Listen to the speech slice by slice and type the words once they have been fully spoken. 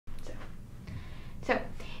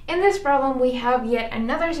In this problem, we have yet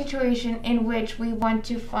another situation in which we want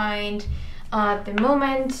to find the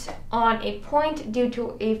moment on a point due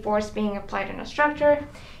to a force being applied on a structure.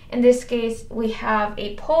 In this case, we have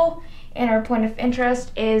a pole, and our point of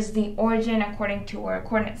interest is the origin according to our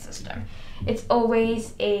coordinate system. It's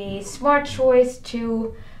always a smart choice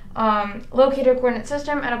to locate our coordinate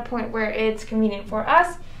system at a point where it's convenient for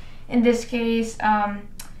us. In this case,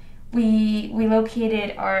 we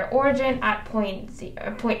located our origin at point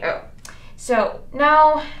O. So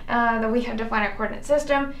now that we have defined our coordinate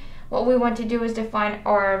system, what we want to do is define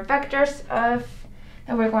our vectors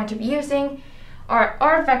that we're going to be using. Our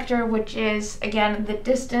R vector, which is again the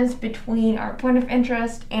distance between our point of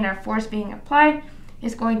interest and our force being applied,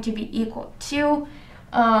 is going to be equal to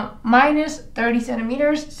minus 30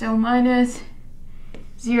 centimeters, so minus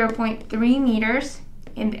 0.3 meters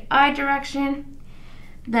in the I direction.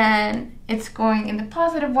 Then it's going in the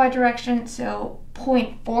positive y direction, so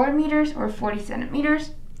 0.4 meters or 40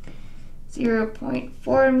 centimeters,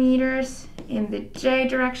 0.4 meters in the j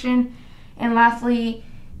direction, and lastly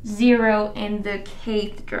 0 in the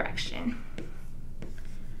kth direction.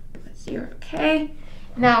 0k.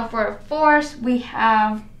 Now for force, we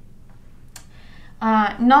have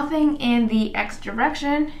nothing in the x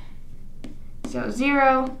direction, so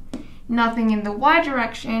 0, nothing in the y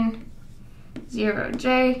direction,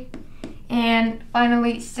 0j, and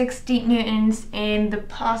finally 60 newtons in the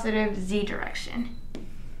positive z direction,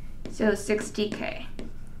 so 60k.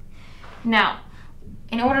 Now,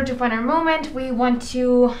 in order to find our moment, we want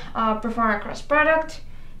to perform our cross product,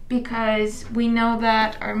 because we know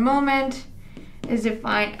that our moment is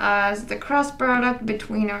defined as the cross product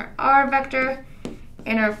between our r vector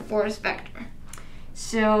and our force vector.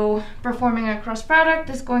 So performing our cross product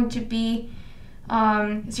is going to be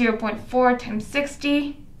 0.4 times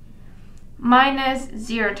 60 minus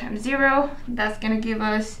 0 times 0. That's going to give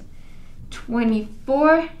us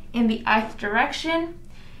 24 in the ith direction.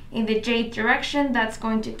 In the jth direction, that's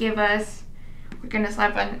going to give us, we're going to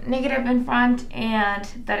slap a negative in front, and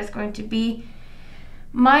that is going to be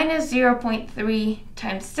minus 0.3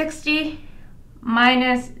 times 60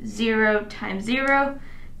 minus 0 times 0.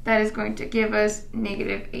 That is going to give us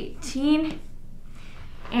negative 18.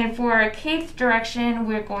 And for our kth direction,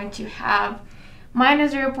 we're going to have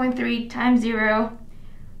minus 0.3 times 0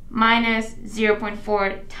 minus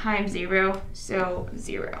 0.4 times 0, so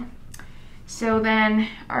 0. So then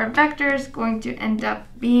our vector is going to end up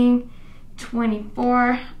being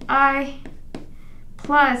 24i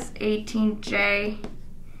plus 18j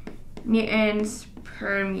newtons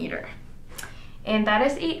per meter. And that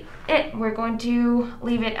is it. We're going to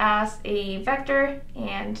leave it as a vector,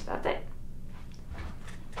 and that's it.